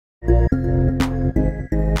Alright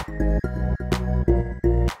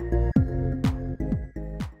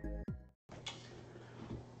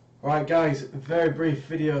guys, very brief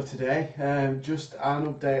video today, just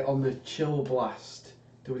an update on the Chillblast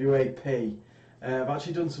WAP. I've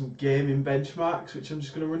actually done some gaming benchmarks which I'm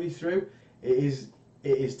just going to run you through. It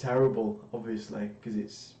is terrible, obviously, because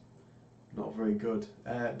it's not very good,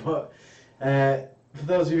 but for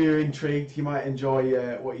those of you who are intrigued, you might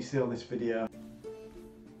enjoy what you see on this video.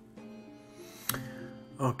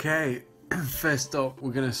 Okay, first up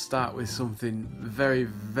we're going to start with something very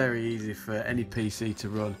easy for any PC to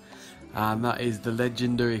run, and that is the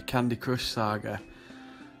legendary Candy Crush Saga.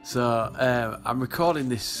 So I'm recording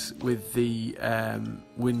this with the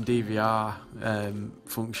WinDVR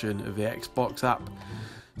function of the Xbox app,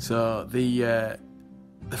 so the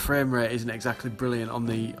frame rate isn't exactly brilliant on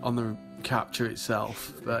the capture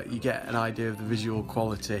itself, but you get an idea of the visual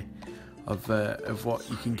quality of what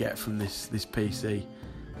you can get from this PC.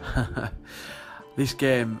 This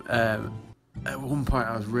game, at one point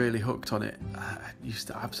I was really hooked on it. I used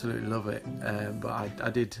to absolutely love it, but I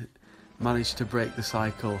did manage to break the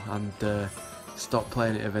cycle and stop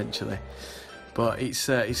playing it eventually. But it's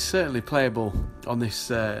certainly playable on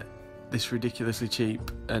this ridiculously cheap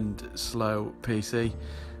and slow PC.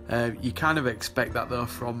 You kind of expect that though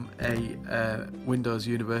from a Windows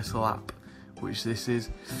Universal app, which this is.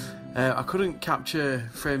 I couldn't capture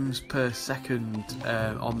frames per second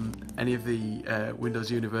on any of the Windows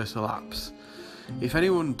Universal apps. If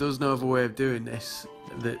anyone does know of a way of doing this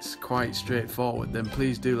that's quite straightforward, then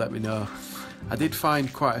please do let me know. I did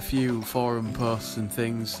find quite a few forum posts and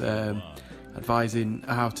things advising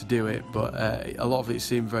how to do it, but a lot of it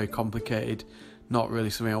seemed very complicated, not really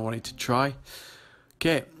something I wanted to try.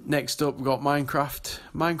 Okay, next up we've got Minecraft.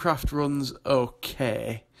 Minecraft runs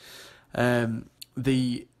okay.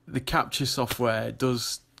 The capture software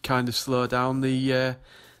does kind of slow down the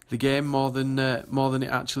game more than it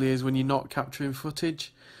actually is when you're not capturing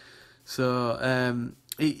footage. So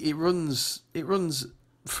it runs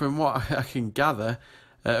from what I can gather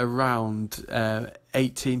at around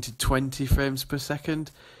 18 to 20 frames per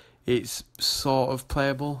second. It's sort of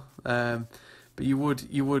playable, but you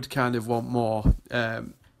would kind of want more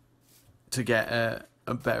to get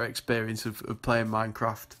a better experience of playing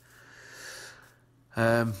Minecraft.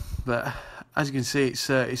 But as you can see,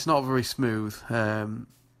 it's not very smooth,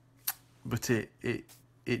 but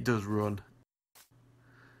it does run.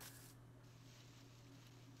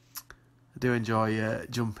 I do enjoy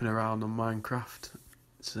jumping around on Minecraft.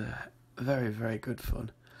 It's very good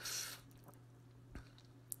fun.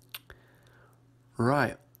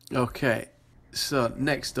 Right, okay, so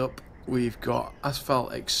next up we've got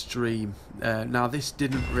Asphalt Extreme. Now this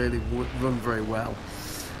didn't really run very well.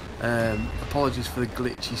 Apologies for the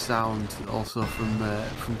glitchy sound also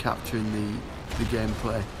from capturing the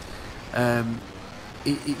gameplay.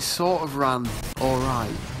 It sort of ran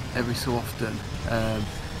alright every so often,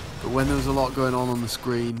 but when there was a lot going on the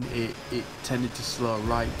screen, it tended to slow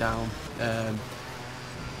right down.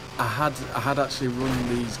 I had actually run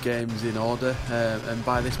these games in order, and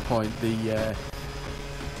by this point the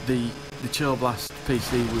Chillblast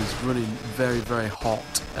PC was running very hot.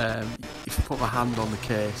 If I put my hand on the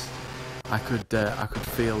case, I could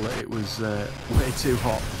feel that it was way too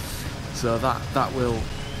hot. So that will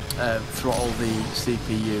throttle the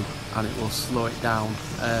CPU and it will slow it down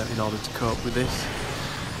in order to cope with this.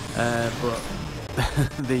 But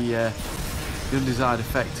the undesired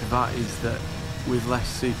effect of that is that with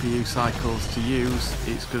less CPU cycles to use,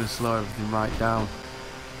 it's going to slow everything right down.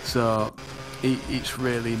 So it's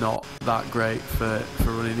really not that great for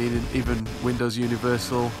running even Windows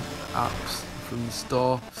Universal apps from the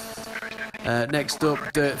store. Next up,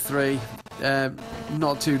 Dirt 3.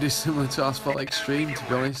 Not too dissimilar to Asphalt Extreme, to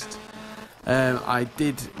be honest. I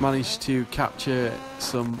did manage to capture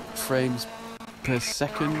some frames per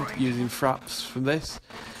second using fraps from this.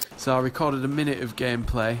 So I recorded a minute of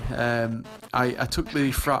gameplay. I took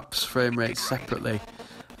the fraps frame rates separately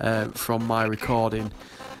from my recording,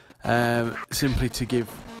 simply to give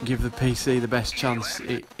the PC the best chance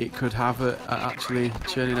it could have at actually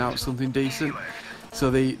churning out something decent. So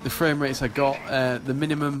the frame rates I got, the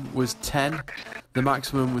minimum was 10, the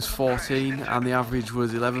maximum was 14, and the average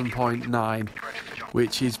was 11.9,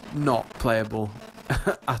 which is not playable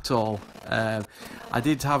at all. I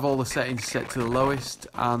did have all the settings set to the lowest,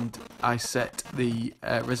 and I set the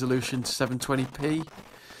resolution to 720p.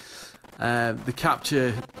 The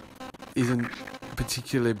capture isn't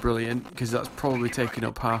particularly brilliant because that's probably taking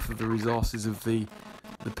up half of the resources of the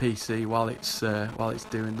PC while it's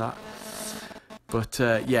doing that. But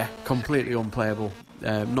yeah, completely unplayable.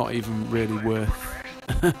 Not even really worth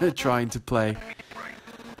trying to play.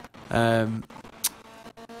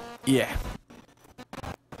 Yeah.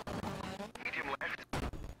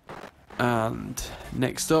 And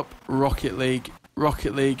next up, Rocket League.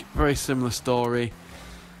 Rocket League, very similar story.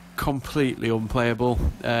 Completely unplayable.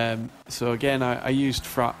 So again, I used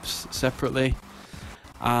Fraps separately,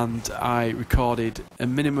 and I recorded a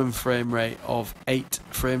minimum frame rate of 8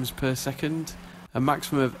 frames per second, a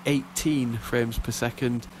maximum of 18 frames per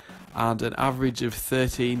second, and an average of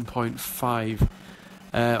 13.5.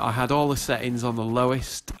 I had all the settings on the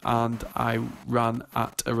lowest, and I ran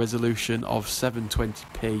at a resolution of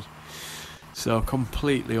 720p. So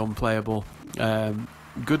completely unplayable.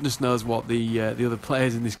 Goodness knows what the other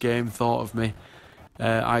players in this game thought of me.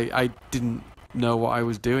 I didn't know what I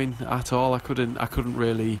was doing at all. I couldn't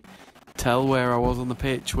really tell where I was on the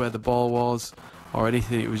pitch, where the ball was, or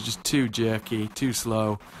anything. It was just too jerky, too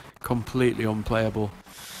slow, completely unplayable.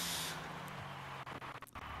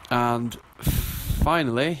 And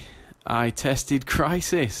finally, I tested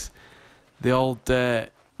CRYSIS. The old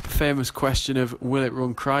famous question of, will it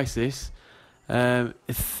run CRYSIS?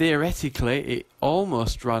 Theoretically, it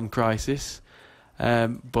almost ran CRYSIS,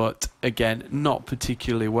 but again, not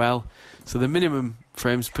particularly well. So the minimum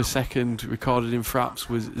frames per second recorded in Fraps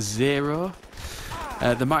was 0,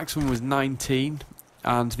 the maximum was 19,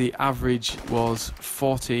 and the average was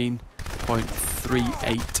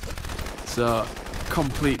 14.38. So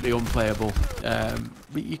completely unplayable.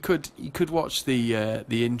 But you could watch the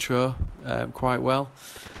intro quite well.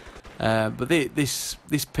 But this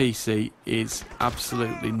PC is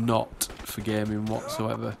absolutely not for gaming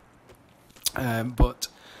whatsoever. But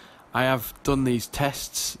I have done these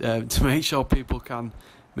tests to make sure people can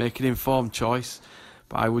make an informed choice.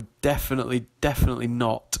 But I would definitely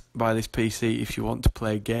not buy this PC if you want to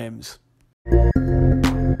play games.